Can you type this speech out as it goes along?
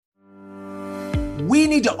we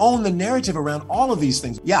need to own the narrative around all of these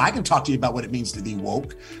things. Yeah, I can talk to you about what it means to be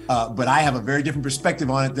woke, but I have a very different perspective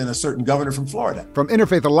on it than a certain governor from Florida. From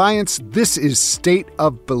Interfaith Alliance, this is State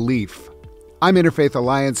of Belief. I'm Interfaith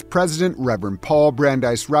Alliance President Reverend Paul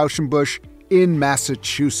Brandeis Rauschenbusch in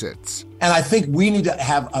Massachusetts. And I think we need to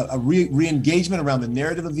have a re-engagement around the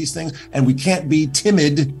narrative of these things, and we can't be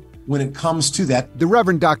timid when it comes to that. The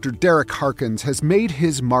Reverend Dr. Derrick Harkins has made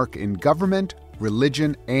his mark in government,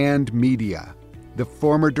 religion, and media. The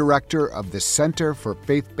former director of the Center for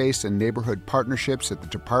Faith-Based and Neighborhood Partnerships at the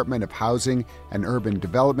Department of Housing and Urban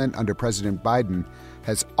Development under President Biden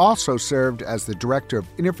has also served as the director of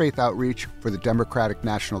interfaith outreach for the Democratic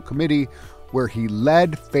National Committee, where he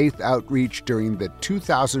led faith outreach during the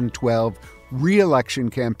 2012 re-election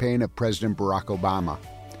campaign of President Barack Obama.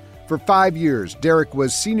 For 5 years, Derrick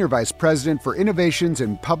was Senior Vice President for Innovations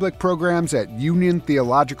in Public Programs at Union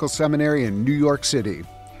Theological Seminary in New York City.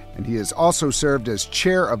 And he has also served as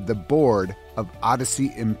chair of the board of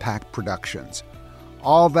Odyssey Impact Productions.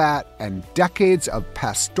 All that and decades of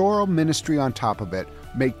pastoral ministry on top of it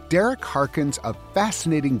make Derrick Harkins a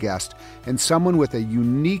fascinating guest and someone with a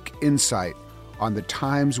unique insight on the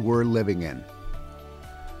times we're living in.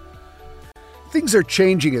 Things are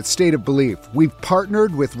changing at State of Belief. We've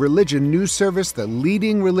partnered with Religion News Service, the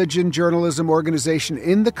leading religion journalism organization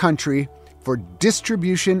in the country, for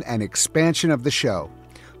distribution and expansion of the show.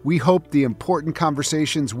 We hope the important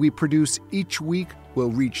conversations we produce each week will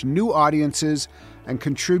reach new audiences and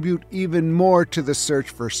contribute even more to the search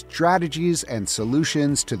for strategies and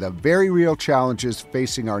solutions to the very real challenges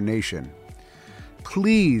facing our nation.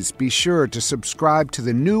 Please be sure to subscribe to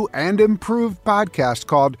the new and improved podcast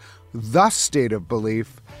called The State of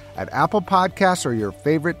Belief at Apple Podcasts or your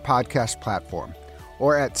favorite podcast platform,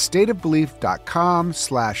 or at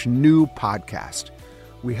stateofbelief.com/new podcast.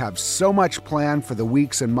 We have so much planned for the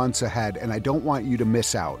weeks and months ahead, and I don't want you to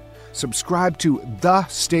miss out. Subscribe to The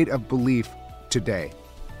State of Belief today.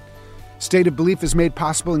 State of Belief is made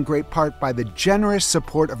possible in great part by the generous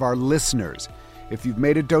support of our listeners. If you've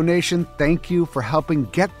made a donation, thank you for helping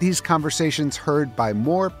get these conversations heard by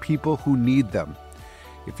more people who need them.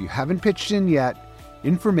 If you haven't pitched in yet,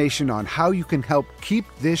 information on how you can help keep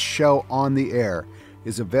this show on the air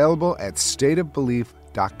is available at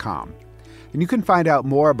stateofbelief.com. And you can find out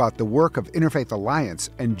more about the work of Interfaith Alliance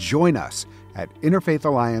and join us at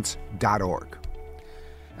interfaithalliance.org.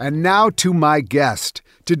 And now to my guest.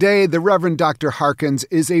 Today, the Reverend Dr. Harkins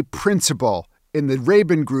is a principal in the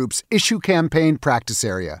Rabin Group's issue campaign practice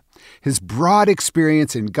area. His broad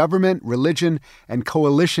experience in government, religion, and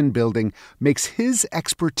coalition building makes his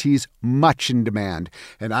expertise much in demand,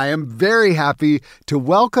 and I am very happy to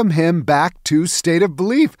welcome him back to State of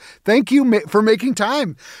Belief. Thank you for making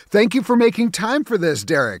time. Thank you for making time for this,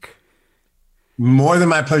 Derrick. More than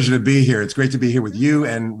my pleasure to be here. It's great to be here with you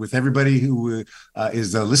and with everybody who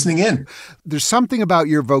is listening in. There's something about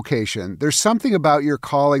your vocation. There's something about your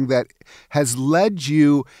calling that has led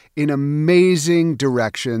you in amazing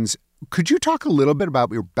directions. Could you talk a little bit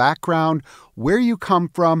about your background, where you come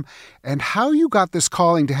from, and how you got this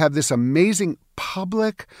calling to have this amazing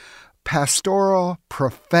public, pastoral,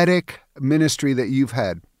 prophetic ministry that you've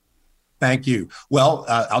had? Thank you. Well,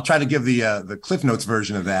 I'll try to give the Cliff Notes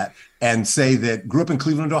version of that and say that grew up in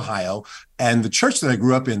Cleveland, Ohio, and the church that I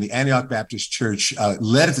grew up in, the Antioch Baptist Church,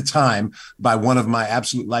 led at the time by one of my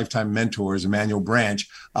absolute lifetime mentors, Emmanuel Branch.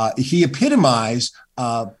 He epitomized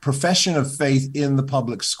profession of faith in the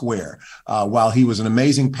public square. While he was an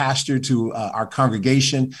amazing pastor to our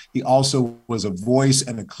congregation, he also was a voice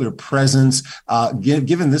and a clear presence,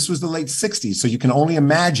 given this was the late 60s. So you can only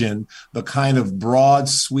imagine the kind of broad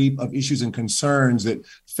sweep of issues and concerns that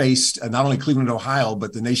faced not only Cleveland, Ohio,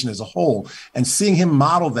 but the nation as a whole. And seeing him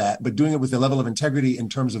model that, but doing it with a level of integrity in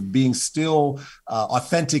terms of being still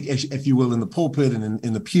authentic, if you will, in the pulpit and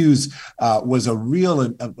in the pews, was a real,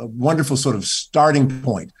 a wonderful sort of starting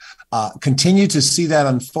point. Continued to see that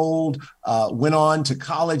unfold, went on to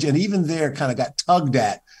college, and even there kind of got tugged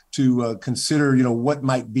at to consider, what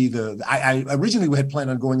might be I originally had planned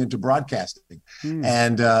on going into broadcasting.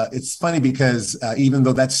 And it's funny because even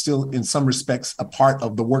though that's still in some respects a part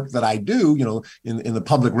of the work that I do, in the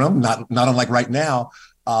public realm, not unlike right now,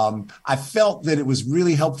 I felt that it was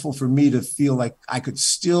really helpful for me to feel like I could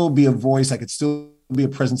still be a voice, I could still be a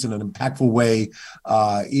presence in an impactful way,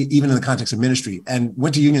 even in the context of ministry. And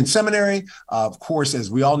went to Union Seminary. Of course, as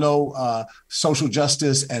we all know, social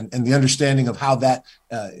justice and the understanding of how that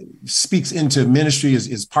speaks into ministry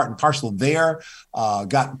is part and parcel there.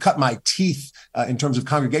 Cut my teeth in terms of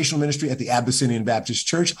congregational ministry at the Abyssinian Baptist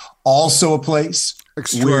Church, also a place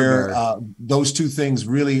where Extraordinary. those two things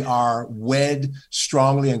really are wed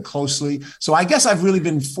strongly and closely. So I guess I've really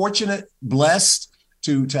been fortunate, blessed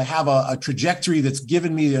to have a trajectory that's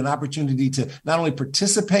given me an opportunity to not only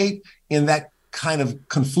participate in that kind of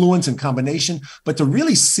confluence and combination, but to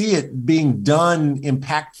really see it being done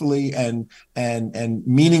impactfully and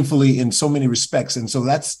meaningfully in so many respects. And so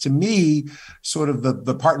that's, to me, sort of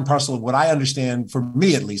the part and parcel of what I understand, for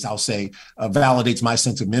me at least, I'll say, validates my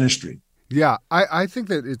sense of ministry. Yeah, I think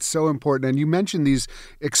that it's so important. And you mentioned these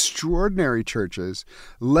extraordinary churches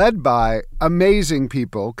led by amazing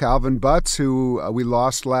people, Calvin Butts, who we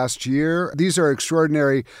lost last year. These are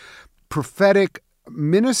extraordinary prophetic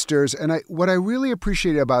ministers. And what I really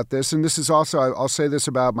appreciate about this, and this is also, I'll say this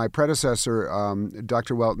about my predecessor,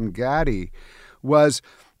 Dr. Welton Gaddy, was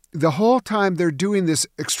the whole time they're doing this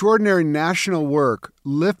extraordinary national work,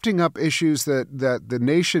 lifting up issues that the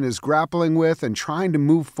nation is grappling with and trying to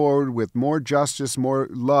move forward with more justice, more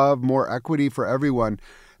love, more equity for everyone.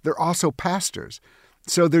 They're also pastors.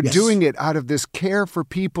 So they're Yes. doing it out of this care for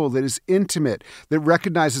people that is intimate, that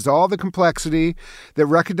recognizes all the complexity, that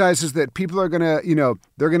recognizes that people are going to,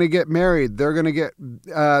 they're going to get married, they're going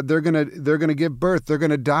to give birth, they're going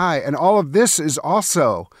to die. And all of this is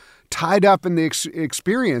also tied up in the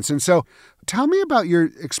experience. And so tell me about your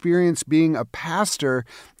experience being a pastor,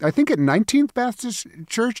 I think at 19th Baptist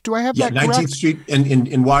Church. Do I have that correct? 19th Street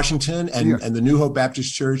in Washington and the New Hope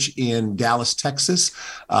Baptist Church in Dallas, Texas.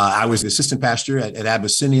 I was the assistant pastor at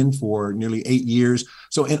Abyssinian for nearly 8 years.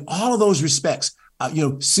 So in all of those respects,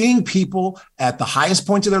 seeing people at the highest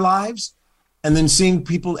points of their lives, and then seeing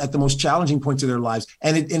people at the most challenging points of their lives.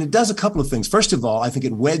 And it does a couple of things. First of all, I think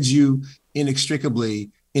it weds you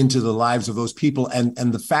inextricably into the lives of those people.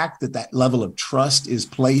 And the fact that level of trust is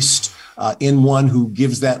placed in one who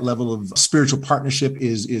gives that level of spiritual partnership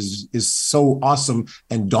is so awesome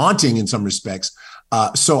and daunting in some respects.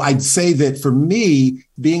 So I'd say that for me,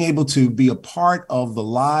 being able to be a part of the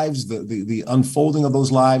lives, the unfolding of those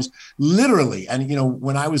lives, literally. And,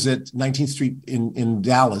 when I was at 19th Street in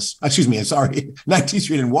Dallas, 19th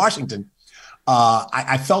Street in Washington,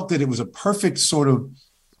 I felt that it was a perfect sort of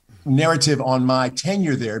narrative on my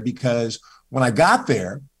tenure there, because when I got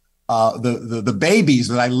there, the babies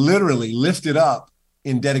that I literally lifted up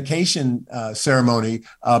in dedication ceremony,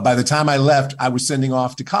 by the time I left, I was sending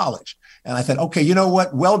off to college. And I thought, okay, you know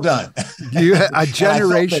what? Well done. A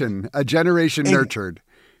generation nurtured.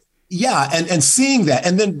 Yeah, and seeing that,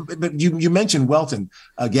 and then, but you mentioned Welton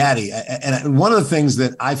Gaddy, and one of the things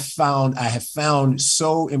that I have found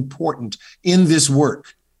so important in this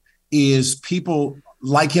work is people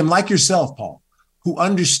like him, like yourself, Paul, who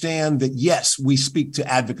understand that, yes, we speak to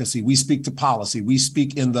advocacy, we speak to policy, we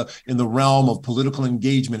speak in the realm of political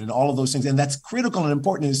engagement and all of those things. And that's critical and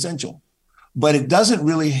important and essential. But it doesn't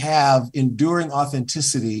really have enduring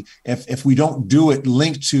authenticity if we don't do it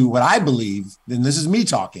linked to what I believe, and this is me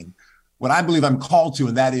talking, what I believe I'm called to,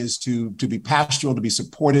 and that is to be pastoral, to be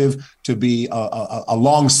supportive, to be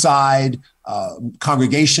alongside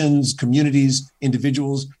congregations, communities,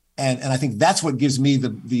 individuals. And I think that's what gives me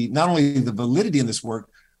the not only the validity in this work,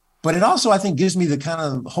 but it also, I think, gives me the kind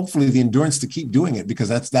of, hopefully, the endurance to keep doing it, because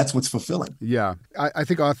that's what's fulfilling. Yeah, I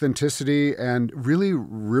think authenticity and really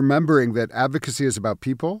remembering that advocacy is about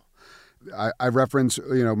people. I reference,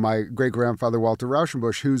 my great grandfather Walter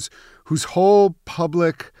Rauschenbusch, whose whole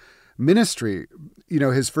public ministry,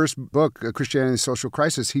 his first book, Christianity and the Social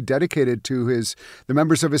Crisis, he dedicated to the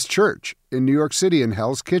members of his church in New York City in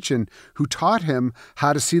Hell's Kitchen, who taught him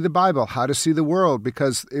how to see the Bible, how to see the world,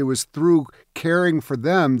 because it was through caring for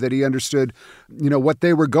them that he understood, what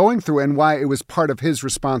they were going through and why it was part of his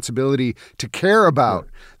responsibility to care about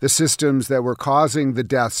the systems that were causing the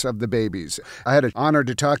deaths of the babies. I had an honor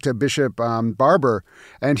to talk to Bishop Barber,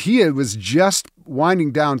 and he was just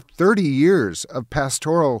winding down 30 years of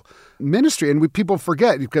pastoral ministry. And people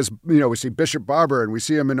forget, because, we see Bishop Barber and we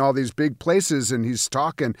see him in all these big places and he's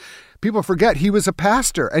talking. People forget he was a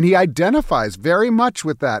pastor, and he identifies very much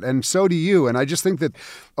with that. And so do you. And I just think that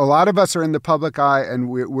a lot of us are in the public eye and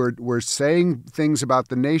we're saying things about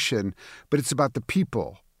the nation, but it's about the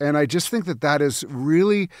people. And I just think that is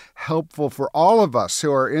really helpful for all of us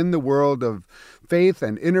who are in the world of faith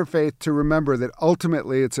and interfaith to remember that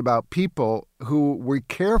ultimately it's about people who we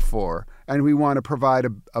care for and we want to provide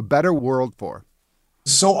a better world for.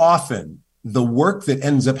 So often, the work that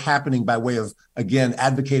ends up happening by way of, again,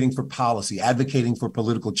 advocating for policy, advocating for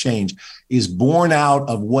political change, is born out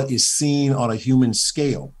of what is seen on a human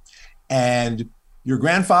scale. And your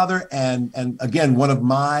grandfather, and again, one of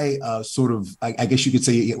my I guess you could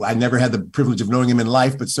say, I never had the privilege of knowing him in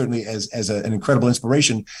life, but certainly as an incredible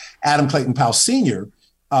inspiration, Adam Clayton Powell Sr.,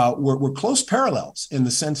 were close parallels in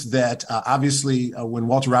the sense that obviously when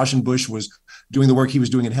Walter Rauschenbusch was doing the work he was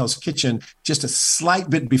doing in Hell's Kitchen, just a slight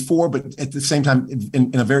bit before, but at the same time,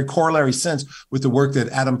 in a very corollary sense, with the work that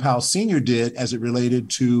Adam Powell Sr. did as it related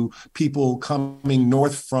to people coming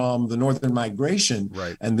north from the northern migration.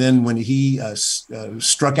 Right. And then when he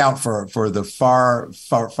struck out for the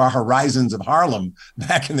far horizons of Harlem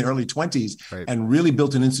back in the early 20s, right, and really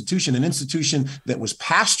built an institution that was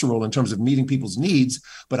pastoral in terms of meeting people's needs,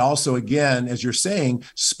 but also, again, as you're saying,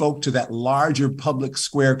 spoke to that larger public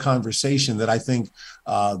square conversation that I think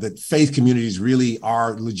that faith communities really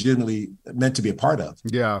are legitimately meant to be a part of.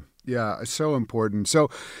 Yeah. Yeah, so important.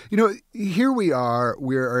 So, here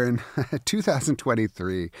we're in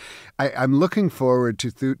 2023. I'm looking forward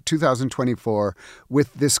to 2024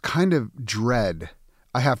 with this kind of dread,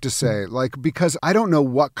 I have to say, because I don't know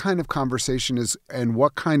what kind of conversation is and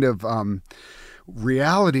what kind of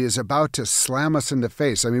reality is about to slam us in the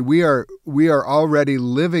face. I mean, we are already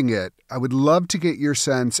living it. I would love to get your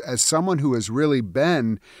sense as someone who has really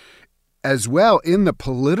been as well in the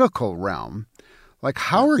political realm.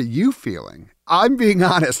 How are you feeling? I'm being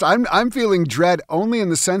honest. I'm feeling dread only in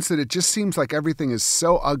the sense that it just seems like everything is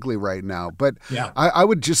so ugly right now. But yeah. I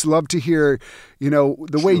would just love to hear,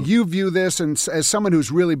 the way you view this and as someone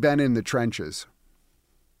who's really been in the trenches.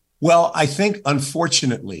 Well, I think,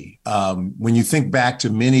 unfortunately, when you think back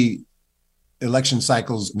to many election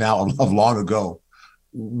cycles now of long ago,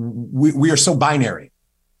 we are so binary.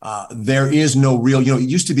 There is no real, it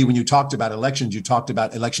used to be when you talked about elections, you talked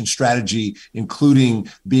about election strategy, including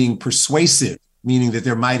being persuasive, meaning that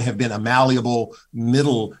there might have been a malleable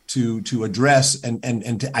middle to address.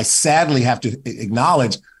 I sadly have to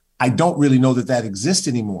acknowledge, I don't really know that exists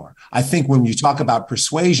anymore. I think when you talk about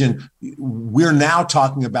persuasion, we're now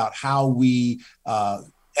talking about how we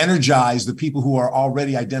energize the people who are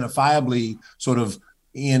already identifiably sort of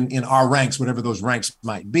in our ranks, whatever those ranks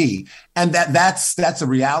might be. And that's a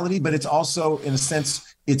reality, but it's also, in a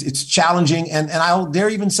sense, it's challenging. And I'll dare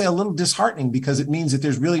even say a little disheartening, because it means that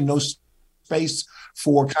there's really no space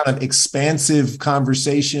for kind of expansive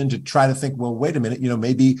conversation to try to think, well, wait a minute,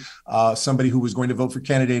 maybe somebody who was going to vote for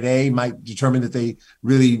candidate A might determine that they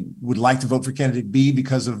really would like to vote for candidate B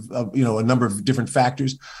because of a number of different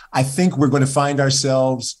factors. I think we're going to find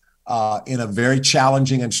ourselves in a very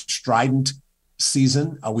challenging and strident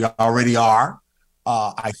season. We already are.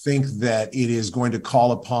 I think that it is going to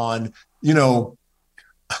call upon,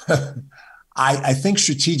 I think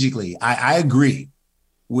strategically, I agree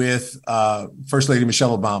with First Lady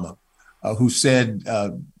Michelle Obama, who said,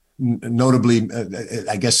 notably,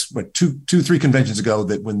 I guess, 3 conventions ago,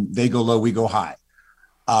 that when they go low, we go high.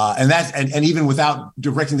 And even without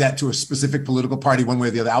directing that to a specific political party, one way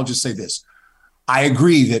or the other, I'll just say this. I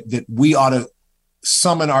agree that we ought to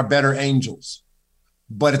summon our better angels.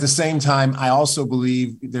 But at the same time, I also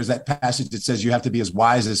believe there's that passage that says you have to be as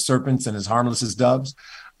wise as serpents and as harmless as doves.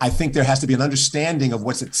 I think there has to be an understanding of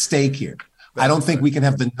what's at stake here. I don't think we can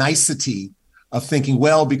have the nicety of thinking,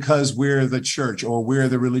 well, because we're the church or we're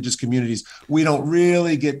the religious communities, we don't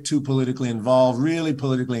really get too politically involved, really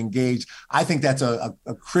politically engaged. I think that's a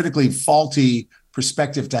critically faulty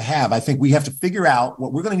perspective to have. I think we have to figure out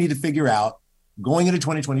what we're going to need to figure out going into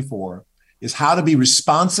 2024 is how to be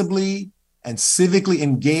responsibly and civically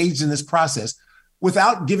engaged in this process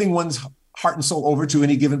without giving one's heart and soul over to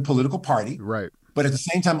any given political party. Right. But at the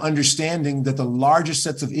same time, understanding that the larger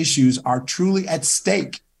sets of issues are truly at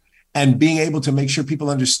stake and being able to make sure people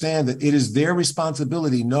understand that it is their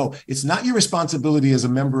responsibility. No, it's not your responsibility as a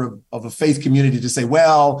member of a faith community to say,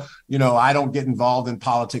 well, I don't get involved in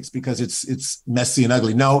politics because it's messy and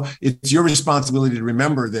ugly. No, it's your responsibility to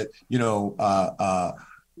remember that,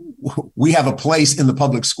 we have a place in the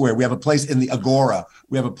public square. We have a place in the agora.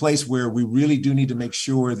 We have a place where we really do need to make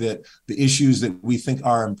sure that the issues that we think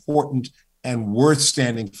are important and worth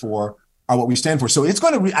standing for are what we stand for. So I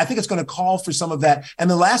think it's going to call for some of that. And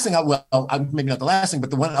the last thing maybe not the last thing, but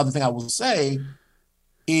the one other thing I will say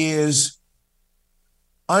is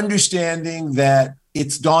understanding that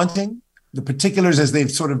it's daunting. The particulars as they've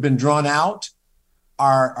sort of been drawn out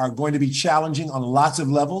are going to be challenging on lots of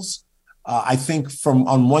levels. I think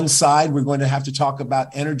on one side, we're going to have to talk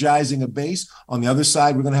about energizing a base. On the other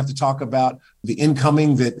side, we're going to have to talk about the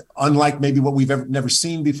incoming that, unlike maybe what we've never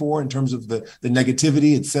seen before in terms of the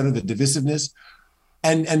negativity, et cetera, the divisiveness,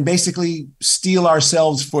 and basically steel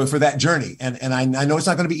ourselves for that journey. And I know it's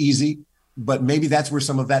not going to be easy, but maybe that's where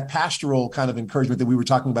some of that pastoral kind of encouragement that we were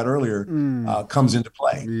talking about earlier comes into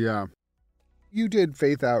play. Yeah. You did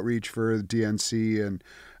faith outreach for DNC, and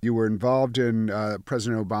you were involved in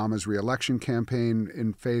President Obama's reelection campaign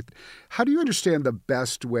in faith. How do you understand the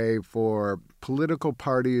best way for political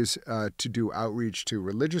parties to do outreach to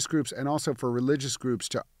religious groups, and also for religious groups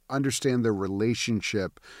to understand their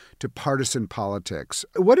relationship to partisan politics?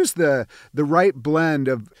 What is the right blend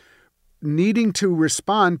of needing to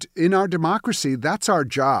respond in our democracy? That's our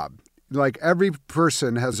job. Like, every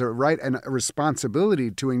person has a right and a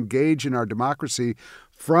responsibility to engage in our democracy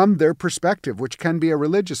from their perspective, which can be a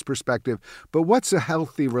religious perspective. But what's a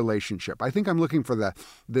healthy relationship? I think I'm looking for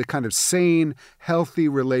the kind of sane, healthy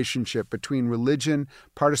relationship between religion,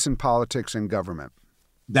 partisan politics, and government.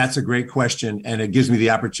 That's a great question. And it gives me the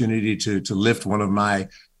opportunity to lift one of my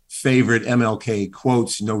favorite MLK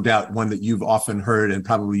quotes, no doubt one that you've often heard and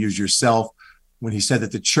probably used yourself, when he said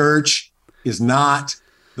that the church is not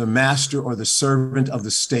the master or the servant of the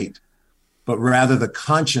state, but rather the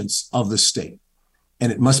conscience of the state. And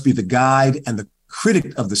it must be the guide and the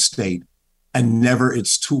critic of the state and never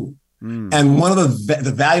its tool. And one of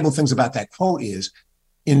the valuable things about that quote is,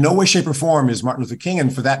 in no way, shape, or form is Martin Luther King,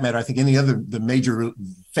 and for that matter, I think any other the major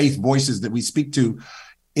faith voices that we speak to,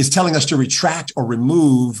 is telling us to retract or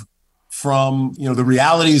remove from the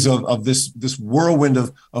realities of this whirlwind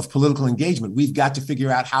of political engagement. We've got to figure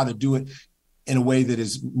out how to do it in a way that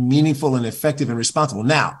is meaningful and effective and responsible.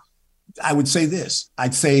 Now, I would say this.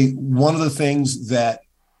 I'd say one of the things that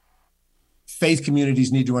faith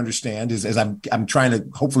communities need to understand is, as I'm trying to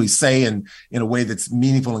hopefully say in a way that's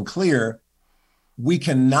meaningful and clear, we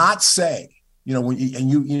cannot say,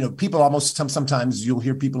 people almost sometimes you'll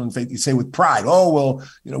hear people in faith, you say with pride, oh, well,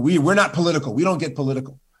 we're not political. We don't get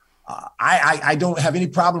political. I don't have any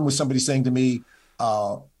problem with somebody saying to me,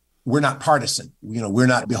 we're not partisan. We're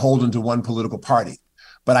not beholden to one political party.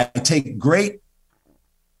 But I take great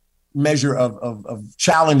measure of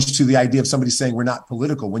challenge to the idea of somebody saying we're not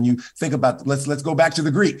political. When you think about, let's go back to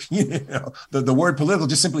the Greek. The word political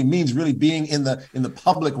just simply means really being in the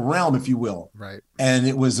public realm, if you will. Right. And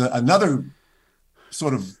it was another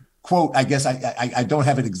sort of quote. I guess I don't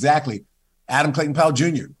have it exactly. Adam Clayton Powell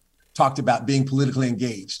Jr. talked about being politically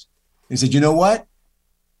engaged. He said, you know what?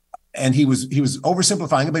 And he was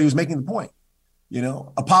oversimplifying it, but he was making the point.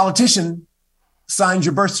 A politician signs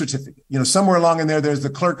your birth certificate. Somewhere along in there's the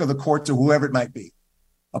clerk of the court or whoever it might be.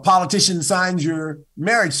 A politician signs your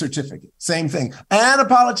marriage certificate. Same thing. And a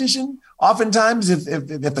politician, oftentimes, if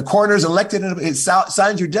the coroner is elected, it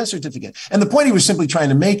signs your death certificate. And the point he was simply trying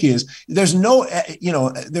to make is there's no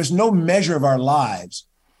measure of our lives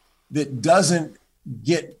that doesn't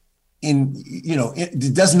get in,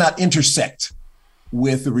 it does not intersect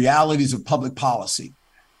with the realities of public policy.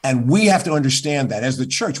 And we have to understand that as the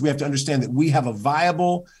church, we have to understand that we have a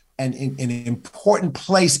viable and an important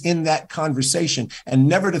place in that conversation, and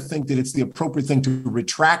never to think that it's the appropriate thing to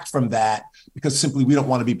retract from that because simply we don't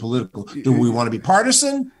want to be political. Do we want to be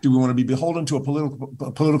partisan? Do we want to be beholden to a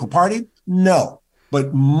political party? No.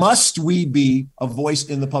 But must we be a voice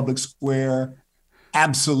in the public square?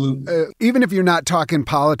 Absolutely. Even if you're not talking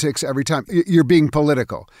politics every time, you're being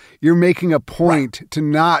political. You're making a point to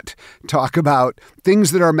not talk about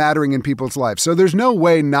things that are mattering in people's lives. So there's no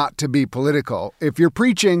way not to be political. If you're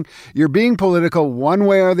preaching, you're being political one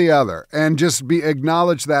way or the other, and just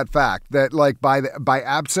acknowledge that fact that, like, by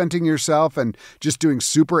absenting yourself and just doing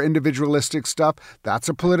super individualistic stuff, that's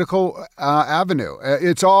a political avenue.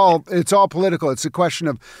 It's all political. It's a question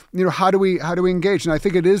of, how do we engage? And I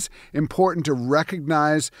think it is important to recognize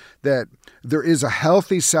that there is a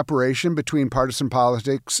healthy separation between partisan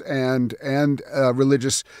politics and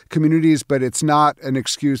religious communities, but it's not an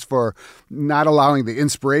excuse for not allowing the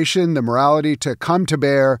inspiration, the morality to come to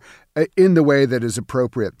bear in the way that is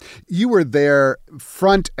appropriate. You were there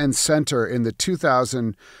front and center in the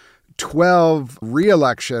 2012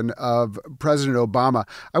 re-election of President Obama.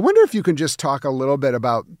 I wonder if you can just talk a little bit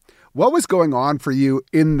about what was going on for you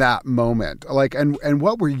in that moment? And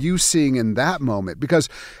what were you seeing in that moment? Because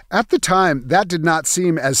at the time, that did not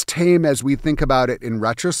seem as tame as we think about it in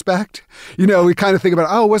retrospect. We kind of think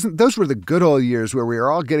about, those were the good old years where we were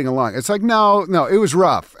all getting along. It's like, no, it was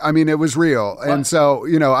rough. I mean, it was real. What? And so,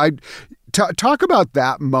 talk about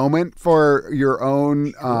that moment for your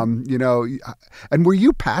own, and were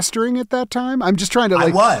you pastoring at that time? I'm just trying to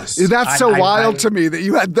I was. That's so wild to me that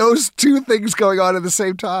you had those two things going on at the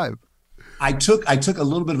same time. I took a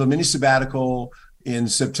little bit of a mini sabbatical in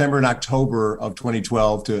September and October of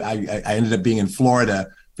 2012. I ended up being in Florida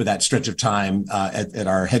for that stretch of time at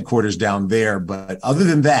our headquarters down there. But other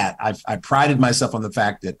than that, I prided myself on the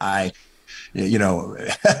fact that I,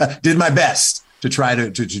 did my best to try to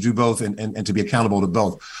do both and to be accountable to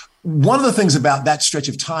both. One of the things about that stretch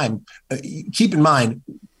of time, keep in mind,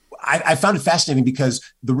 I found it fascinating because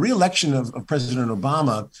the re-election of President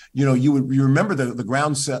Obama, you remember the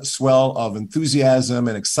groundswell of enthusiasm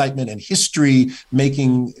and excitement and history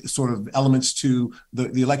making sort of elements to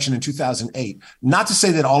the election in 2008. Not to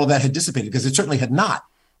say that all of that had dissipated, because it certainly had not.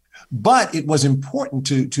 But it was important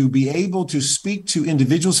to be able to speak to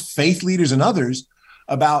individuals, faith leaders, and others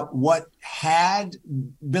about what had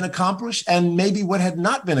been accomplished and maybe what had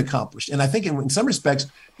not been accomplished. And I think in some respects,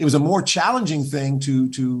 it was a more challenging thing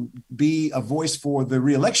to be a voice for the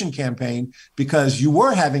reelection campaign, because you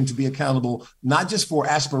were having to be accountable, not just for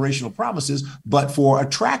aspirational promises, but for a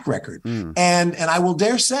track record. And I will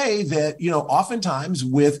dare say that, oftentimes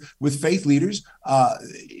with faith leaders,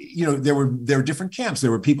 there were different camps.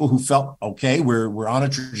 There were people who felt, okay, we're on a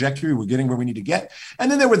trajectory, we're getting where we need to get.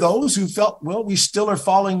 And then there were those who felt, well, we still are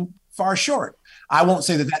falling far short. I won't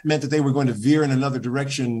say that meant that they were going to veer in another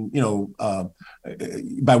direction,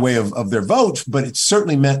 by way of their vote, but it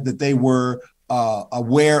certainly meant that they were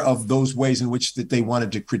aware of those ways in which that they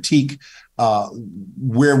wanted to critique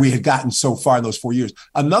where we had gotten so far in those 4 years.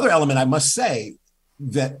 Another element I must say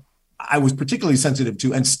that I was particularly sensitive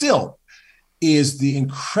to, and still, is the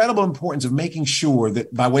incredible importance of making sure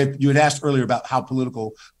that, by way of, you had asked earlier about how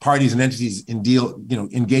political parties and entities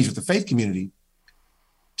engage with the faith community,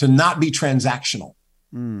 to not be transactional.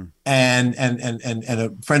 And a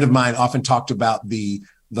friend of mine often talked about the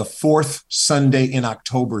fourth Sunday in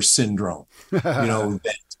October syndrome.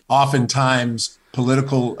 That oftentimes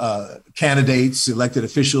political candidates, elected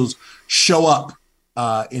officials, show up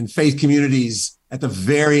in faith communities at the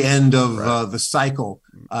very end of the cycle,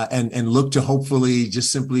 and look to hopefully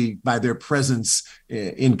just simply by their presence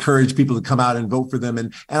encourage people to come out and vote for them.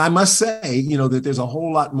 And I must say, that there's a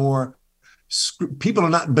whole lot more. People are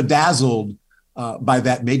not bedazzled by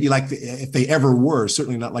that, maybe if they ever were,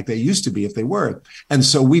 certainly not like they used to be if they were. And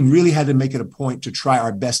so we really had to make it a point to try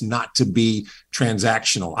our best not to be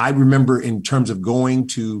transactional. I remember, in terms of going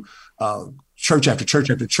to church after church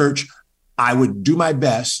after church, I would do my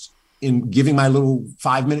best in giving my little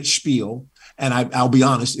 5-minute spiel. And I'll be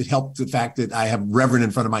honest, it helped the fact that I have Reverend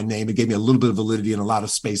in front of my name. It gave me a little bit of validity in a lot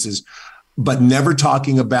of spaces, but never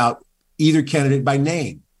talking about either candidate by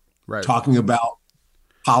name. Right. Talking about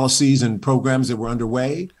policies and programs that were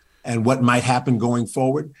underway and what might happen going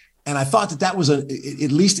forward. And I thought that was at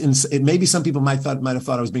least maybe some people might have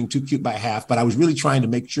thought I was being too cute by half, but I was really trying to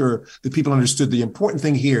make sure that people understood the important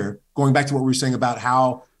thing here, going back to what we were saying about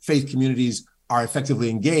how faith communities are effectively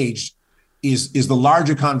engaged, is the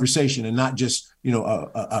larger conversation, and not just,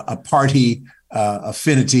 a party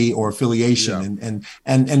affinity or affiliation. Yeah.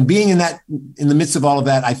 And being in the midst of all of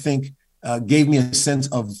that, I think, gave me a sense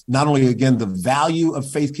of not only, again, the value of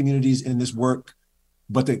faith communities in this work,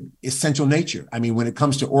 but the essential nature. I mean, when it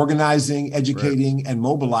comes to organizing, educating, and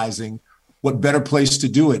mobilizing, what better place to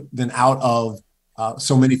do it than out of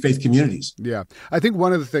so many faith communities? Yeah. I think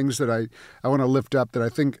one of the things that I want to lift up that I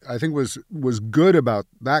think was good about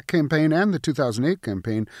that campaign and the 2008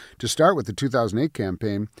 campaign, to start with the 2008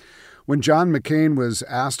 campaign, when John McCain was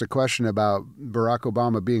asked a question about Barack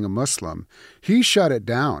Obama being a Muslim, he shut it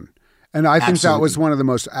down. And I think that was one of the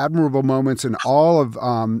most admirable moments in all of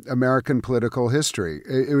American political history.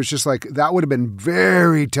 It was just like, that would have been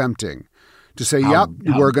very tempting to say,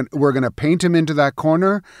 we're going to paint him into that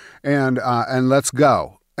corner and let's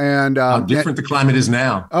go. And how different the climate is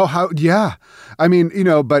now. I mean,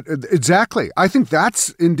 but exactly. I think that's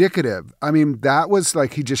indicative. I mean, that was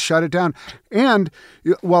like, he just shut it down. And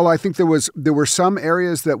while I think there were some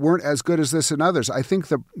areas that weren't as good as this and others, I think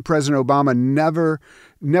that President Obama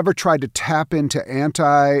never tried to tap into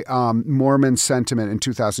anti-Mormon sentiment in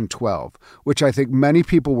 2012, which I think many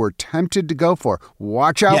people were tempted to go for.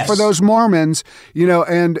 Watch out for those Mormons,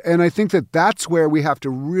 and I think that's where we have to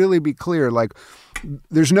really be clear. Like,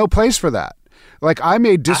 there's no place for that. Like, I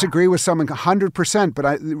may disagree with someone 100%,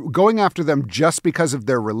 but going after them just because of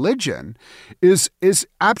their religion is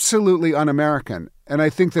absolutely un-American. And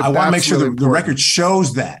I think that I want to make sure really the record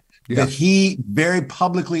shows that. Yeah. That he very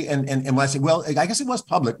publicly, and when I say, well, I guess it was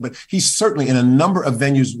public, but he certainly, in a number of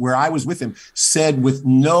venues where I was with him, said with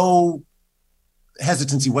no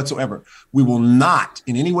hesitancy whatsoever, we will not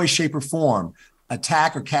in any way, shape, or form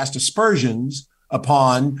attack or cast aspersions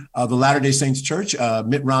upon the Latter-day Saints Church,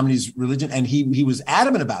 Mitt Romney's religion. And he was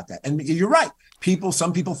adamant about that. And you're right.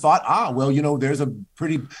 Some people thought, there's a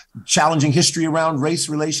pretty challenging history around race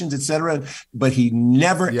relations, et cetera. But he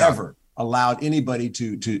never, ever allowed anybody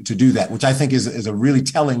to do that, which I think is a really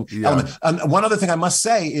telling element. And one other thing I must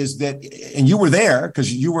say is that, and you were there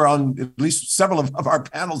because you were on at least several of our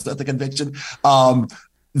panels at the convention,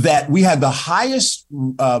 that we had the highest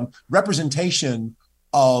representation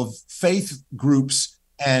of faith groups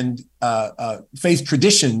and faith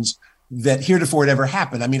traditions that heretofore had ever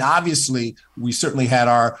happened. I mean, obviously, we certainly had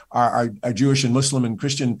our Jewish and Muslim and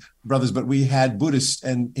Christian brothers, but we had Buddhists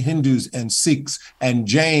and Hindus and Sikhs and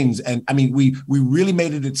Jains. And I mean, we really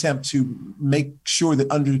made an attempt to make sure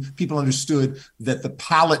that people understood that the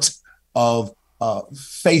palette of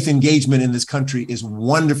faith engagement in this country is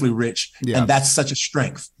wonderfully rich, and that's such a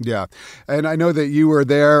strength. Yeah, and I know that you were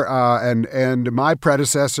there, and my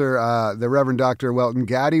predecessor, the Reverend Dr. Welton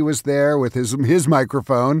Gaddy, was there with his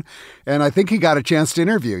microphone, and I think he got a chance to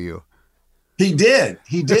interview you. He did,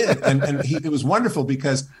 and it was wonderful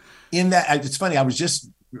because in that, it's funny. I was just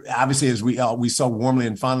obviously, as we so warmly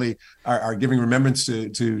and fondly are giving remembrance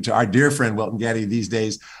to our dear friend Welton Gaddy these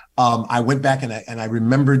days. I went back and I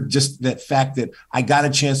remembered just that fact that I got a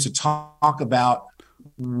chance to talk about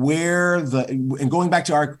and going back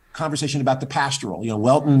to our conversation about the pastoral,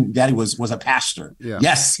 Welton Gaddy was a pastor. Yeah.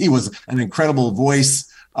 Yes, he was an incredible voice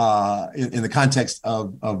in the context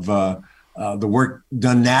of the work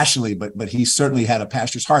done nationally, but he certainly had a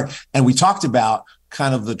pastor's heart. And we talked about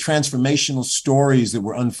kind of the transformational stories that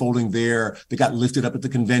were unfolding there, that got lifted up at the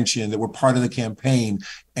convention, that were part of the campaign.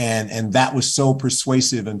 And that was so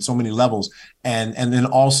persuasive on so many levels. And then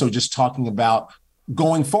also just talking about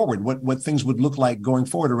going forward, what things would look like going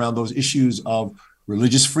forward around those issues of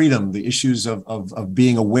religious freedom, the issues of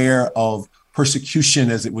being aware of persecution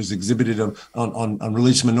as it was exhibited on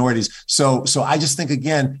religious minorities. So I just think,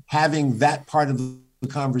 again, having that part of the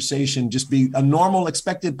conversation just be a normal,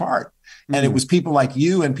 expected part. And it was people like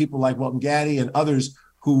you and people like Welton Gaddy and others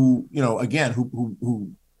who, again, who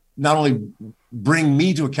not only bring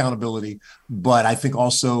me to accountability, but I think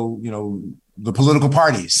also, the political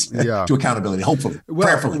parties to accountability, hopefully,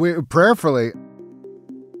 prayerfully.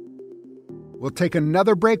 We'll take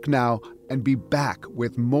another break now and be back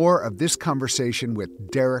with more of this conversation with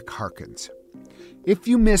Derrick Harkins. If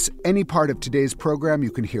you miss any part of today's program,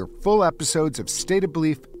 you can hear full episodes of State of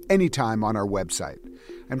Belief anytime on our website.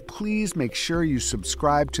 And please make sure you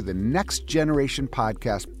subscribe to the Next Generation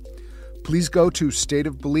podcast. Please go to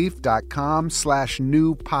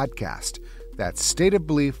stateofbelief.com/new podcast. That's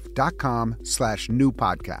stateofbelief.com/new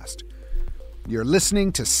podcast. You're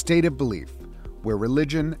listening to State of Belief, where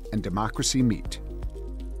religion and democracy meet.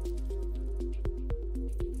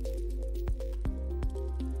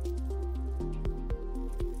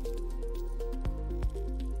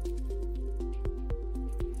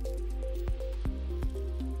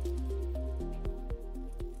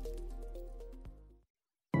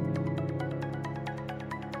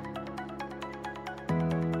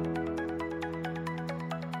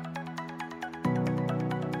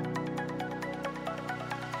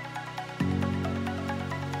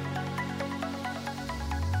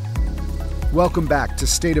 Welcome back to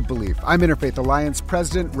State of Belief. I'm Interfaith Alliance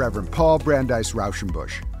President, Reverend Paul Brandeis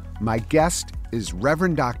Rauschenbusch. My guest is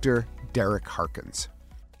Reverend Dr. Derrick Harkins.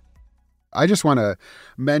 I just want to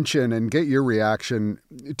mention and get your reaction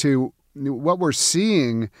to what we're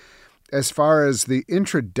seeing as far as the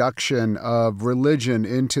introduction of religion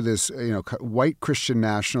into this, white Christian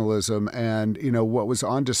nationalism and, what was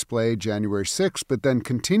on display January 6th, but then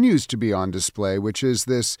continues to be on display, which is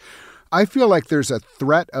this. I feel like there's a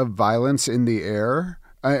threat of violence in the air.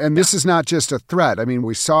 And this is not just a threat. I mean,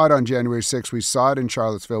 we saw it on January 6th. We saw it in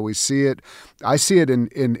Charlottesville. We see it. I see it in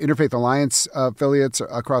Interfaith Alliance affiliates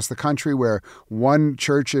across the country, where one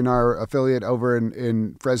church in our affiliate over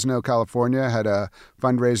in Fresno, California, had a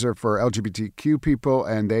fundraiser for LGBTQ people,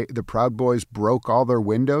 and the Proud Boys broke all their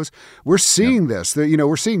windows. We're seeing this.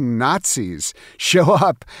 We're seeing Nazis show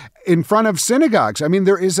up in front of synagogues. I mean,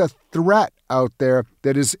 there is a threat out there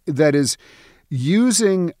that is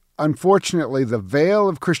using, unfortunately, the veil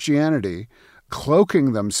of Christianity,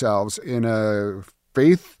 cloaking themselves in a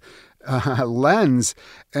faith lens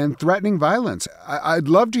and threatening violence. I'd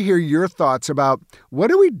love to hear your thoughts about what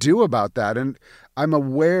do we do about that? And I'm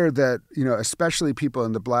aware that, especially people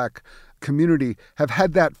in the Black community have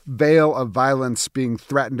had that veil of violence being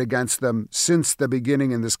threatened against them since the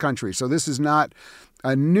beginning in this country. So this is not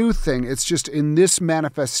a new thing. It's just in this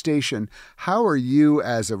manifestation. How are you,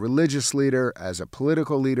 as a religious leader, as a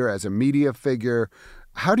political leader, as a media figure,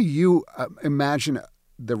 how do you imagine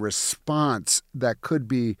the response that could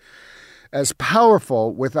be as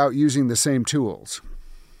powerful without using the same tools?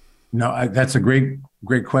 No, that's a great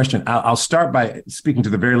question. I'll start by speaking to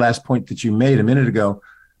the very last point that you made a minute ago.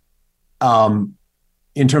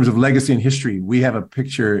 In terms of legacy and history, we have a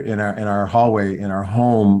picture in our hallway, in our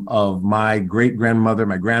home, of my great grandmother,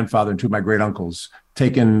 my grandfather, and two of my great uncles,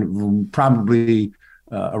 taken probably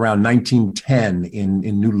around 1910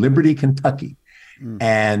 in New Liberty, Kentucky.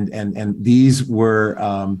 And these were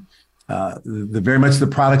very much the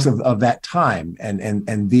products of that time.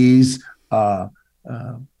 And these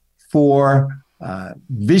four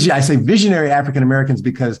I say visionary African Americans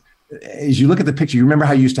because as you look at the picture, you remember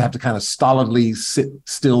how you used to have to kind of stolidly sit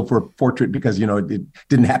still for a portrait because, it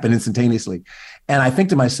didn't happen instantaneously. And I think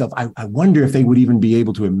to myself, I wonder if they would even be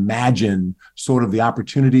able to imagine sort of the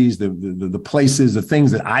opportunities, the places, the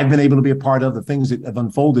things that I've been able to be a part of, the things that have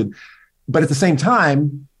unfolded. But at the same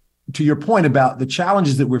time, to your point about the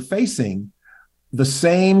challenges that we're facing, the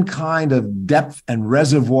same kind of depth and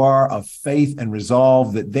reservoir of faith and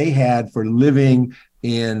resolve that they had for living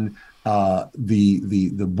in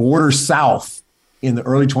the border South in the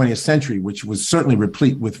early 20th century, which was certainly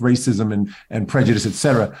replete with racism and prejudice, et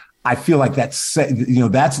cetera. I feel like that's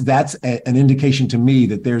an indication to me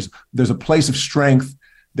that there's a place of strength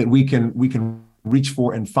that we can reach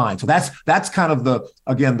for and find. So that's kind of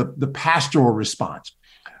the pastoral response.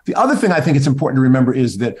 The other thing I think it's important to remember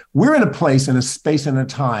is that we're in a place, in a space, and a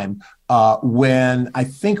time when I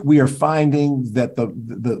think we are finding that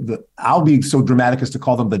the I'll be so dramatic as to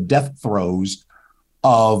call them the death throes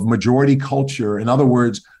of majority culture. In other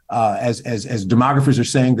words, as demographers are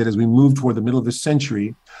saying that as we move toward the middle of the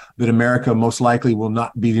century, that America most likely will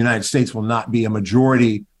not be, the United States will not be a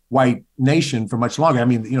majority white nation for much longer. I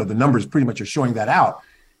mean, the numbers pretty much are showing that out.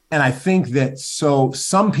 And I think that so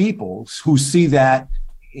some people who see that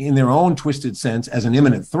in their own twisted sense as an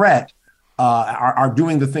imminent threat are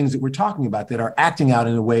doing the things that we're talking about, that are acting out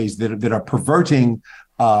in ways that are perverting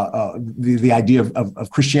the idea of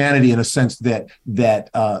Christianity in a sense that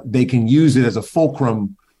they can use it as a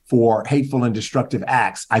fulcrum for hateful and destructive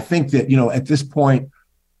acts. I think that, at this point,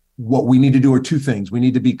 what we need to do are two things. We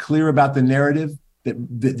need to be clear about the narrative.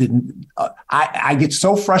 I get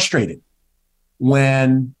so frustrated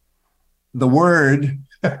when the word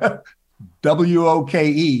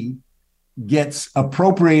WOKE gets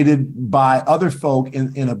appropriated by other folk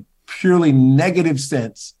in a purely negative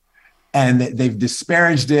sense, and they've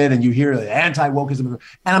disparaged it, and you hear anti-wokeism. And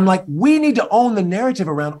I'm like, we need to own the narrative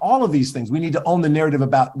around all of these things. We need to own the narrative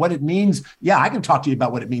about what it means. Yeah, I can talk to you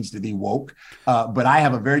about what it means to be woke, but I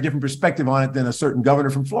have a very different perspective on it than a certain governor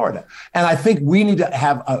from Florida. And I think we need to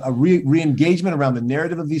have a re-engagement around the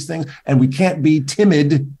narrative of these things, and we can't be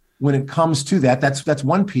timid when it comes to that. That's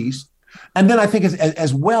one piece. And then I think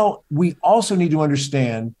as well, we also need to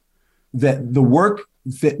understand that the work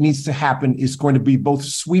that needs to happen is going to be both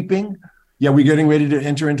sweeping. Yeah, we're getting ready to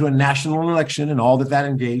enter into a national election and all that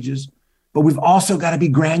engages, but we've also got to be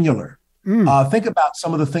granular. Think about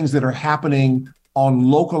some of the things that are happening on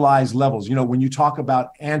localized levels. When you talk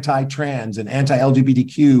about anti-trans and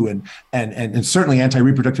anti-LGBTQ and certainly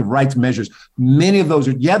anti-reproductive rights measures, many of those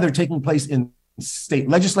they're taking place in state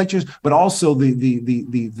legislatures, but also the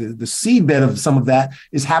seedbed of some of that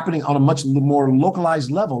is happening on a much more localized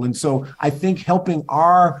level. And so I think helping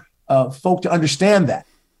our folk to understand that,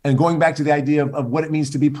 and going back to the idea of what it means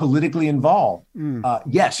to be politically involved.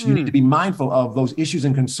 Yes, you need to be mindful of those issues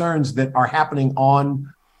and concerns that are happening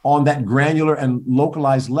on that granular and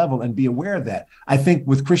localized level, and be aware of that. I think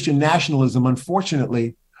with Christian nationalism,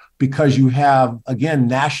 unfortunately, because you have, again,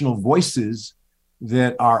 national voices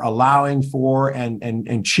that are allowing for and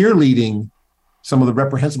cheerleading some of the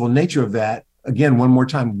reprehensible nature of that. Again, one more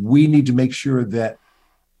time, we need to make sure that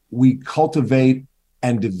we cultivate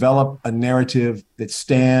and develop a narrative that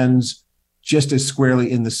stands just as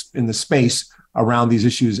squarely in the space around these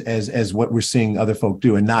issues as what we're seeing other folk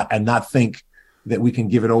do, and not think that we can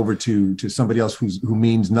give it over to somebody else who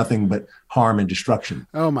means nothing but harm and destruction.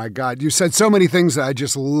 Oh my God. You said so many things that I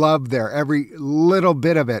just love there, every little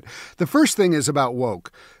bit of it. The first thing is about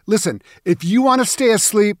woke. Listen, if you want to stay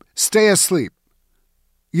asleep, stay asleep.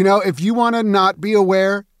 If you want to not be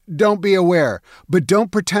aware, don't be aware. But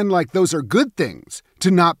don't pretend like those are good things, to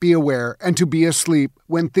not be aware and to be asleep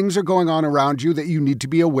when things are going on around you that you need to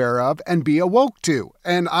be aware of and be awoke to.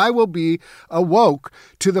 And I will be awoke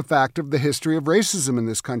to the fact of the history of racism in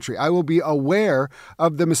this country. I will be aware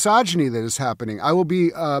of the misogyny that is happening. I will be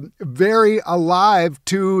very alive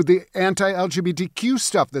to the anti-LGBTQ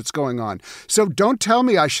stuff that's going on. So don't tell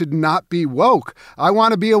me I should not be woke. I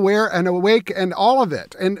want to be aware and awake and all of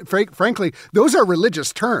it. And frankly, those are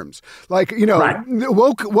religious terms. Like, right.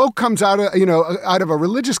 Woke comes out of a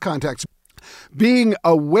religious context. Being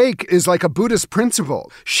awake is like a Buddhist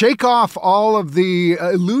principle. Shake off all of the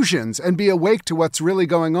illusions and be awake to what's really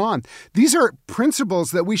going on. These are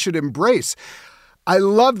principles that we should embrace. I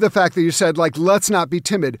love the fact that you said, like, let's not be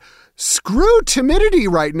timid. Screw timidity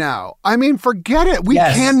right now. I mean, forget it. We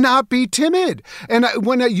cannot be timid. And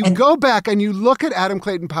when you go back and you look at Adam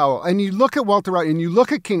Clayton Powell and you look at Walter Wright and you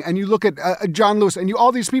look at King and you look at John Lewis and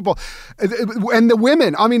all these people and the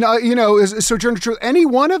women, I mean, Sojourner Truth, any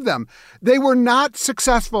one of them, they were not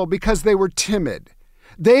successful because they were timid.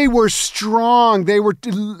 They were strong. They were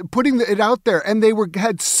putting it out there, and they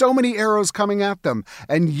had so many arrows coming at them,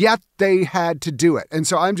 and yet they had to do it. And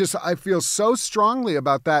so I feel so strongly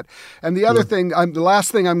about that. And the other thing, the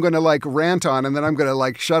last thing I'm going to rant on, and then I'm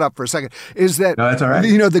going to shut up for a second, is that, no, that's all right.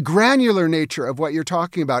 The granular nature of what you're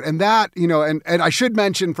talking about. And that, and I should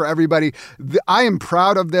mention for everybody, I am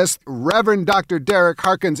proud of this. Reverend Dr. Derrick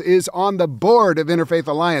Harkins is on the board of Interfaith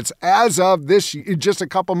Alliance as of just a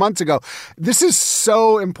couple months ago. This is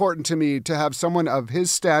so important to me to have someone of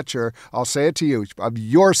his stature, I'll say it to you, of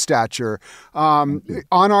your stature, on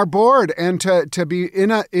our board and to be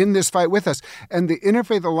in this fight with us. And the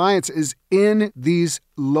Interfaith Alliance is in these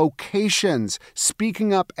locations,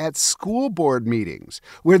 speaking up at school board meetings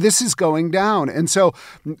where this is going down. And so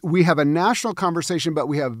we have a national conversation, but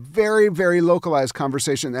we have very, very localized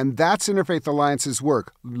conversation. And that's Interfaith Alliance's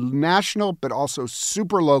work. National, but also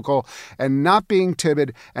super local, and not being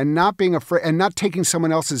timid and not being afraid and not taking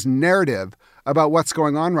someone else's narrative about what's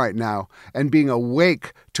going on right now and being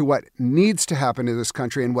awake to what needs to happen in this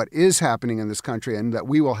country and what is happening in this country and that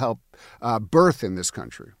we will help birth in this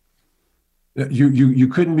country. You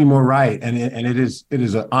couldn't be more right, and it is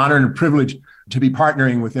an honor and a privilege to be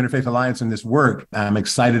partnering with Interfaith Alliance in this work. I'm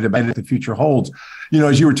excited about what the future holds.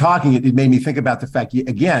 As you were talking, it made me think about the fact,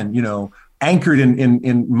 again, anchored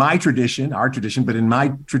in my tradition, our tradition, but in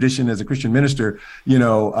my tradition as a Christian minister,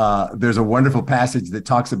 there's a wonderful passage that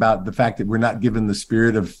talks about the fact that we're not given the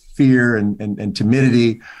spirit of fear and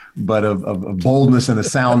timidity, but of boldness and a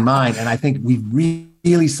sound mind. And I think we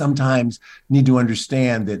really sometimes need to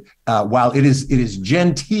understand that while it is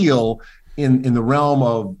genteel in the realm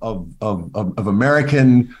of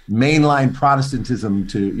American mainline Protestantism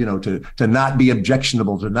to not be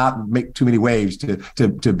objectionable, to not make too many waves,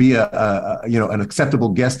 to be an acceptable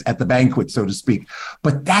guest at the banquet, so to speak.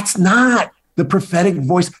 But that's not the prophetic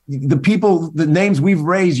voice. The people, the names we've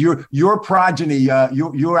raised, your progeny, your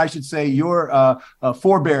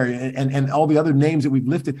forebear, and all the other names that we've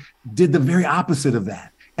lifted, did the very opposite of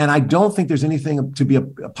that. And I don't think there's anything to be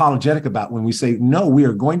apologetic about when we say, no, we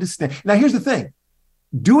are going to stand. Now, here's the thing.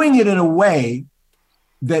 Doing it in a way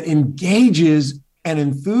that engages and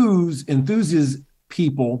enthuses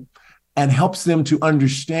people and helps them to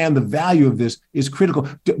understand the value of this is critical.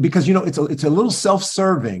 Because, it's a little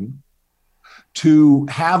self-serving to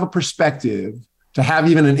have a perspective, to have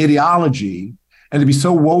even an ideology, and to be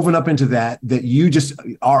so woven up into that you just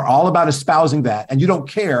are all about espousing that, and you don't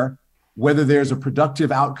care whether there's a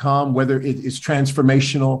productive outcome, whether it is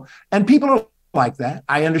transformational. And people are like that.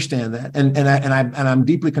 I understand that. And I'm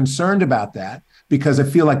deeply concerned about that, because I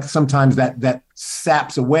feel like sometimes that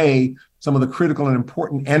saps away some of the critical and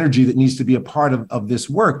important energy that needs to be a part of this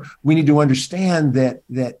work. We need to understand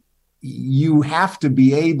that you have to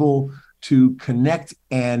be able to connect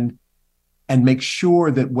and make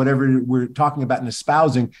sure that whatever we're talking about and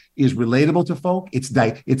espousing is relatable to folk. It's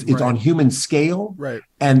right. On human scale, right?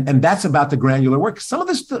 And that's about the granular work. Some of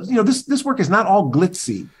this, this work is not all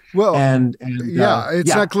glitzy. Well,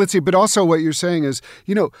 it's not glitzy, but also what you're saying is,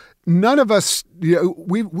 none of us,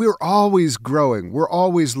 we're always growing. We're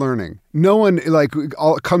always learning. No one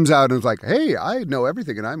comes out and is like, hey, I know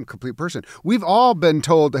everything and I'm a complete person. We've all been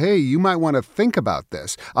told, hey, you might want to think about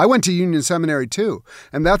this. I went to Union Seminary too.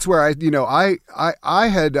 And that's where I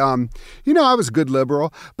had, I was a good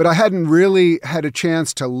liberal, but I hadn't really had a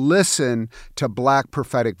chance to listen to Black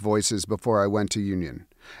prophetic voices before I went to Union.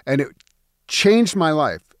 And it changed my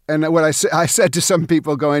life. And what I said to some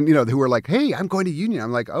people going, who were like, "Hey, I'm going to Union."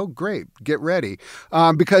 I'm like, "Oh, great, get ready,"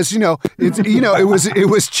 because it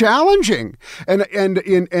was challenging, and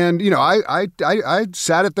I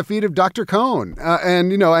sat at the feet of Dr. Cohn,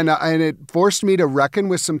 and it forced me to reckon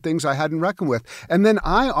with some things I hadn't reckoned with, and then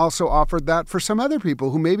I also offered that for some other people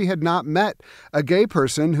who maybe had not met a gay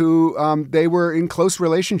person who they were in close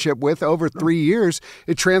relationship with over 3 years.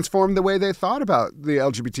 It transformed the way they thought about the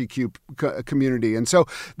LGBTQ community, and so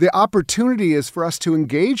the opportunity is for us to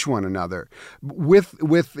engage one another with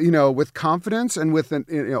confidence and with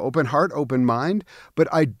an open heart, open mind. But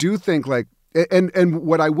I do think And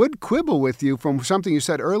what I would quibble with you from something you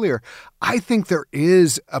said earlier, I think there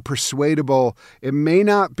is a persuadable. It may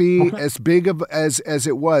not be as big of as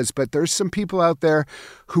it was, but there's some people out there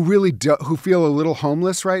who really who feel a little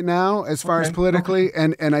homeless right now, as far as politically.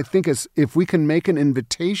 And I think if we can make an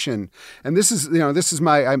invitation, and this is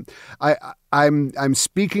my I'm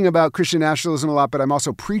speaking about Christian nationalism a lot, but I'm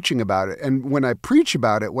also preaching about it. And when I preach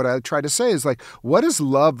about it, what I try to say is like, what does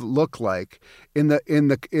love look like in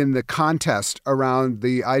the contest around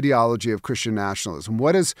the ideology of Christian nationalism?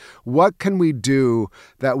 What can we do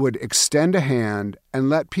that would extend a hand and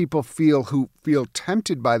let people who feel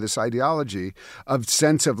tempted by this ideology of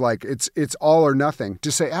sense of like it's all or nothing,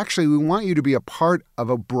 to say, actually, we want you to be a part of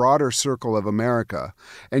a broader circle of America,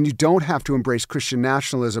 and you don't have to embrace Christian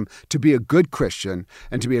nationalism to be a good Christian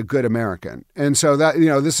and to be a good American. And so that,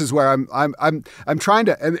 this is where I'm trying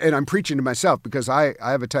to, and I'm preaching to myself, because I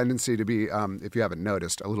have a tendency to be, if you haven't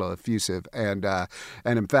noticed, a little effusive and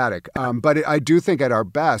emphatic. But I do think at our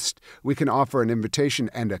best we can offer an invitation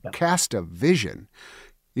and a cast of vision.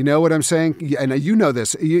 You know what I'm saying? And you know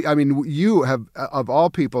this. You have, of all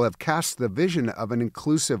people, have cast the vision of an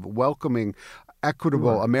inclusive, welcoming,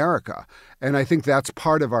 equitable America. And I think that's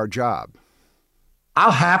part of our job.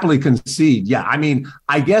 I'll happily concede. Yeah.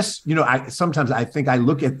 I guess, sometimes I think I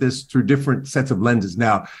look at this through different sets of lenses.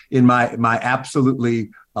 Now, in my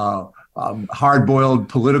absolutely hard-boiled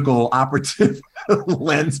political operative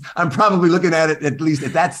lens, I'm probably looking at it, at least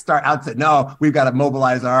at that start outset. No, we've got to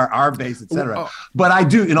mobilize our base, et cetera. But I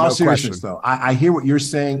do, in all seriousness, though, I hear what you're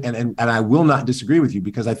saying, and I will not disagree with you,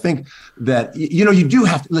 because I think that, you do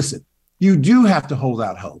have to listen. You do have to hold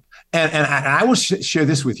out hope. And I will share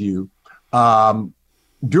this with you.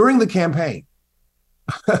 During the campaign,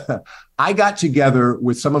 I got together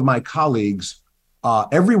with some of my colleagues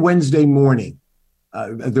every Wednesday morning.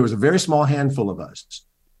 There was a very small handful of us,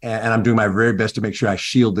 and I'm doing my very best to make sure I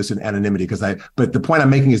shield this in anonymity, but the point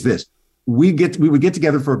I'm making is this: we would get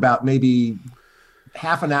together for about maybe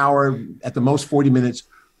half an hour, at the most 40 minutes,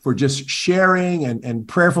 for just sharing and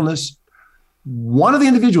prayerfulness. One of the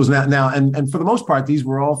individuals now, and for the most part, these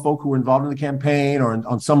were all folk who were involved in the campaign or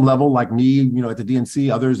on some level, like me, at the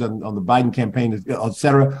DNC, others on the Biden campaign, et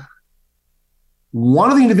cetera.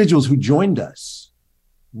 One of the individuals who joined us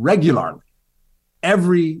regularly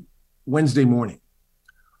every Wednesday morning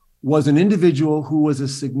was an individual who was a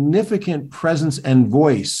significant presence and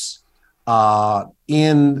voice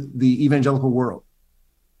in the evangelical world.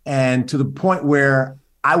 And to the point where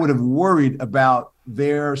I would have worried about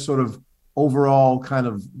their sort of overall kind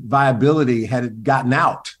of viability had it gotten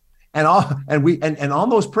out. And on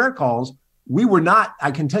those prayer calls, we were not,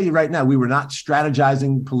 I can tell you right now, we were not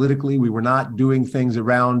strategizing politically. We were not doing things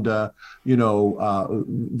around, the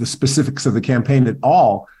specifics of the campaign at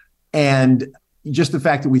all. And just the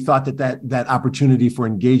fact that we thought that opportunity for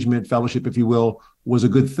engagement, fellowship, if you will, was a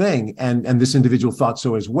good thing. And this individual thought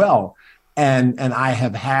so as well. And I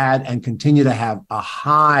have had and continue to have a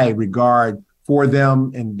high regard for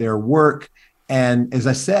them and their work. And as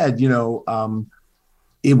I said,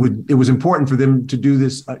 it was important for them to do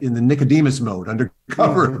this in the Nicodemus mode, under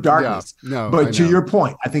cover of darkness. Yeah, but to your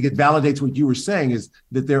point, I think it validates what you were saying, is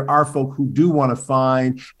that there are folk who do want to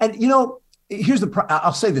find. And, here's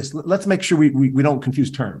I'll say this. Let's make sure we don't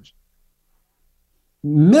confuse terms.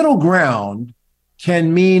 Middle ground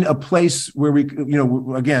can mean a place where we,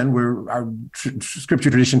 again, where our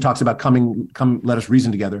scripture tradition talks about come, let us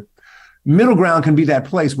reason together. Middle ground can be that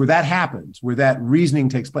place where that happens, where that reasoning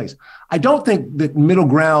takes place. I don't think that middle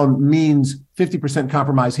ground means 50%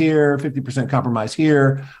 compromise here, 50% compromise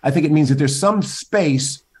here. I think it means that there's some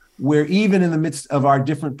space where, even in the midst of our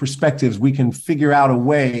different perspectives, we can figure out a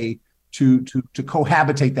way to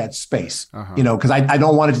cohabitate that space, because I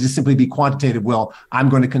don't want it to just simply be quantitative. Well, I'm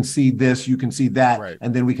going to concede this, you concede that, right,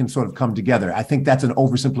 and then we can sort of come together. I think that's an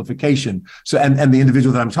oversimplification. So, and the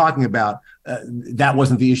individual that I'm talking about, that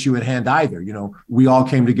wasn't the issue at hand either. We all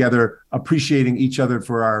came together appreciating each other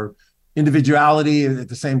for our individuality, and at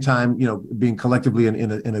the same time, being collectively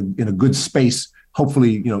in a good space,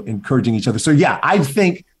 hopefully, encouraging each other. So yeah, I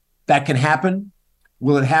think that can happen.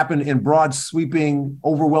 Will it happen in broad, sweeping,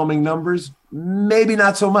 overwhelming numbers? Maybe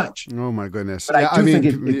not so much. Oh, my goodness. But I think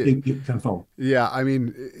it can unfold. Yeah,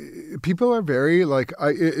 people are very,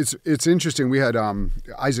 it's interesting. We had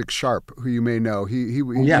Isaac Sharp, who you may know. Very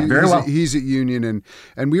well. He's at Union, and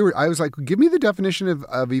I was like, give me the definition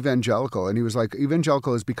of evangelical. And he was like,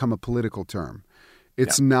 evangelical has become a political term.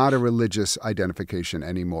 It's not a religious identification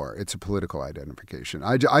anymore. It's a political identification.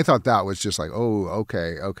 I thought that was just like, oh,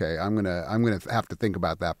 okay. I'm gonna have to think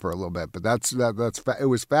about that for a little bit. But it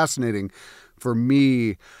was fascinating for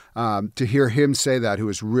me to hear him say that, who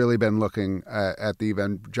has really been looking at the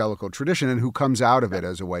evangelical tradition and who comes out of it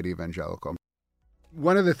as a white evangelical.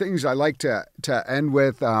 One of the things I like to end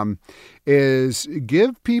with is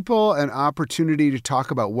give people an opportunity to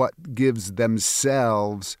talk about what gives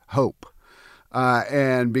themselves hope.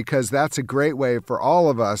 And because that's a great way for all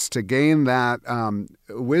of us to gain that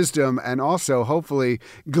wisdom and also hopefully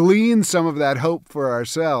glean some of that hope for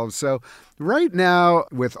ourselves. So right now,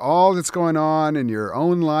 with all that's going on in your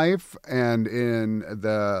own life and in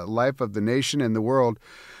the life of the nation and the world,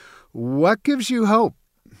 what gives you hope?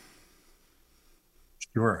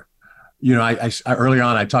 Sure. I early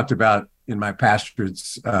on, I talked about in my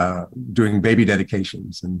pastorates doing baby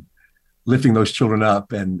dedications and lifting those children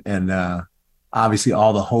up and obviously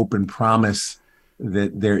all the hope and promise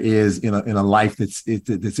that there is in a life that's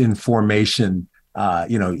in formation.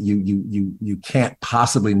 You can't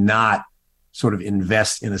possibly not sort of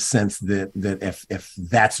invest in a sense that if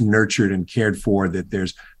that's nurtured and cared for, that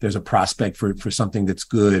there's a prospect for something that's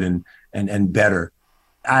good and better.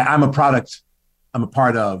 I'm a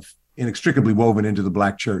part of, inextricably woven into the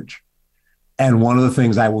Black church. And one of the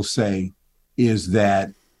things I will say is that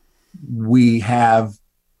we have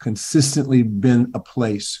consistently been a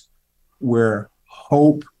place where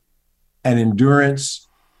hope and endurance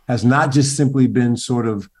has not just simply been sort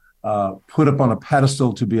of put up on a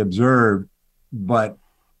pedestal to be observed, but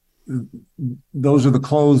those are the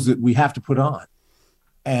clothes that we have to put on.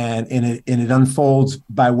 And it unfolds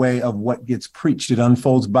by way of what gets preached. It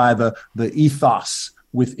unfolds by the ethos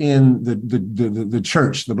within the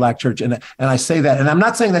church, the Black church. And I say that, and I'm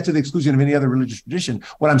not saying that to the exclusion of any other religious tradition.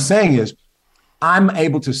 What I'm saying is I'm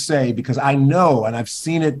able to say, because I know, and I've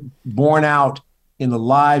seen it borne out in the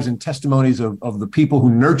lives and testimonies of the people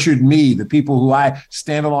who nurtured me, the people who I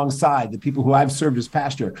stand alongside, the people who I've served as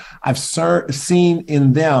pastor. I've seen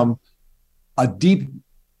in them a deep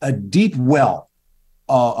well,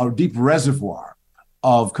 a deep reservoir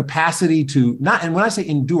of capacity to not, and when I say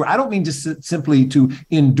endure, I don't mean just simply to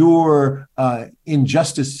endure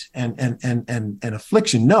injustice and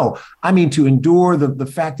affliction. No, I mean to endure the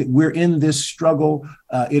fact that we're in this struggle.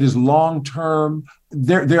 It is long term.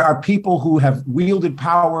 There are people who have wielded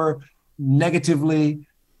power negatively,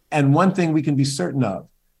 and one thing we can be certain of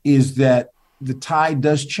is that the tide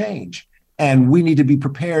does change. And we need to be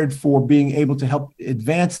prepared for being able to help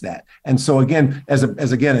advance that. And so again, as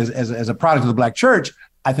a product of the Black church,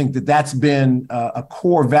 I think that's been a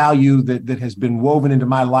core value that has been woven into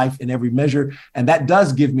my life in every measure. And that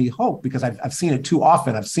does give me hope, because I've seen it too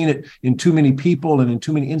often. I've seen it in too many people and in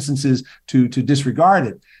too many instances to disregard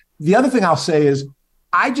it. The other thing I'll say is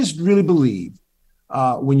I just really believe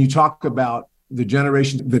when you talk about the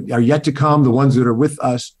generations that are yet to come, the ones that are with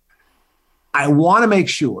us, I want to make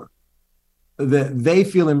sure that they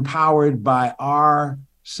feel empowered by our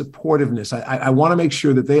supportiveness. I want to make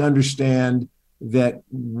sure that they understand that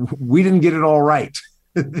we didn't get it all right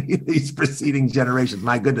these preceding generations.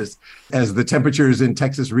 My goodness, as the temperatures in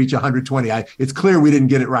Texas reach 120, it's clear we didn't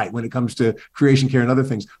get it right when it comes to creation care and other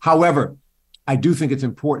things. However, I do think it's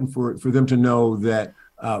important for them to know that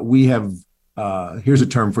we have, here's a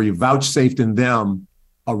term for you, vouchsafed in them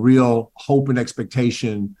a real hope and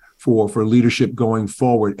expectation for leadership going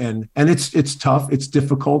forward. And it's tough, it's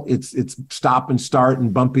difficult, it's stop and start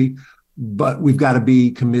and bumpy, but we've got to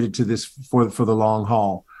be committed to this for the long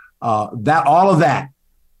haul. All of that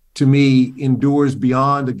to me endures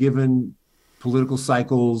beyond a given political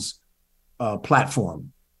cycle's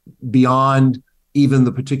platform, beyond even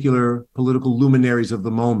the particular political luminaries of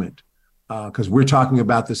the moment, because we're talking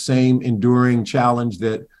about the same enduring challenge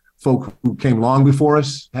that folk who came long before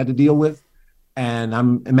us had to deal with. And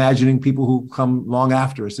I'm imagining people who come long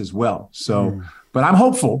after us as well. So, but I'm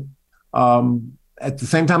hopeful. At the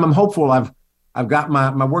same time, I'm hopeful. I've got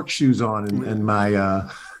my work shoes on and my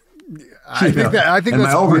I think that's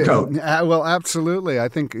my overcoat. Well, absolutely. I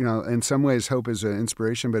think in some ways, hope is an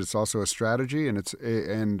inspiration, but it's also a strategy, and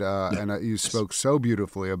you spoke so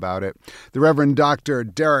beautifully about it. The Reverend Dr.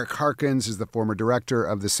 Derrick Harkins is the former director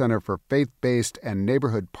of the Center for Faith-Based and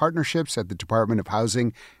Neighborhood Partnerships at the Department of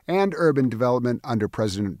Housing and Urban Development under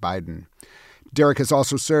President Biden. Derrick has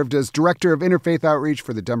also served as Director of Interfaith Outreach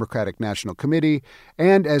for the Democratic National Committee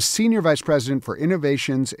and as Senior Vice President for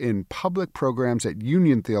Innovations in Public Programs at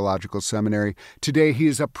Union Theological Seminary. Today, he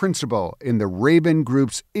is a principal in the Rabin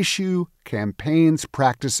Group's Issue Campaigns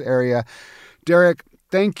Practice Area. Derrick,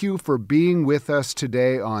 thank you for being with us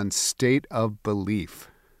today on State of Belief.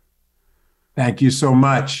 Thank you so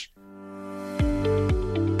much.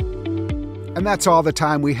 And that's all the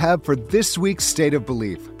time we have for this week's State of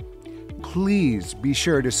Belief. Please be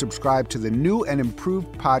sure to subscribe to the new and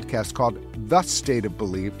improved podcast called The State of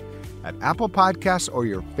Belief at Apple Podcasts or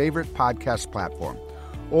your favorite podcast platform,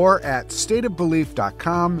 or at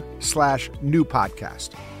stateofbelief.com/new podcast.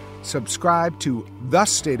 Subscribe to The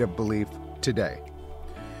State of Belief today.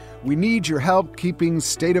 We need your help keeping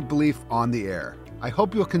State of Belief on the air. I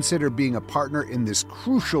hope you'll consider being a partner in this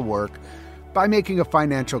crucial work by making a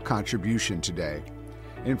financial contribution today.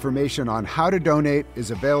 Information on how to donate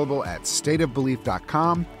is available at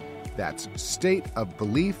stateofbelief.com. That's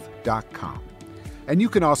stateofbelief.com. And you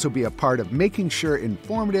can also be a part of making sure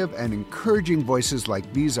informative and encouraging voices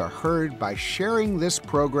like these are heard by sharing this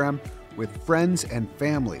program with friends and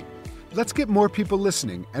family. Let's get more people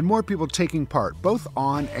listening and more people taking part, both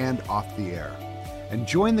on and off the air. And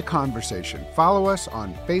join the conversation. Follow us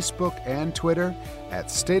on Facebook and Twitter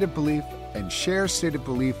at State of Belief and share State of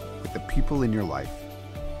Belief with the people in your life.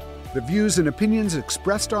 The views and opinions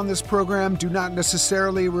expressed on this program do not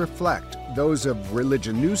necessarily reflect those of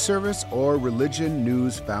Religion News Service or Religion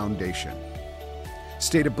News Foundation.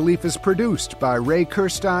 State of Belief is produced by Ray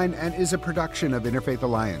Kirstein and is a production of Interfaith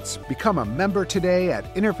Alliance. Become a member today at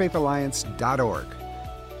interfaithalliance.org.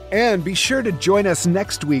 And be sure to join us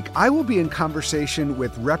next week. I will be in conversation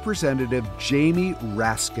with Representative Jamie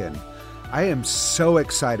Raskin. I am so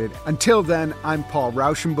excited. Until then, I'm Paul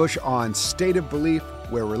Rauschenbusch on State of Belief,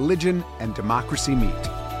 where religion and democracy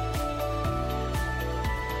meet.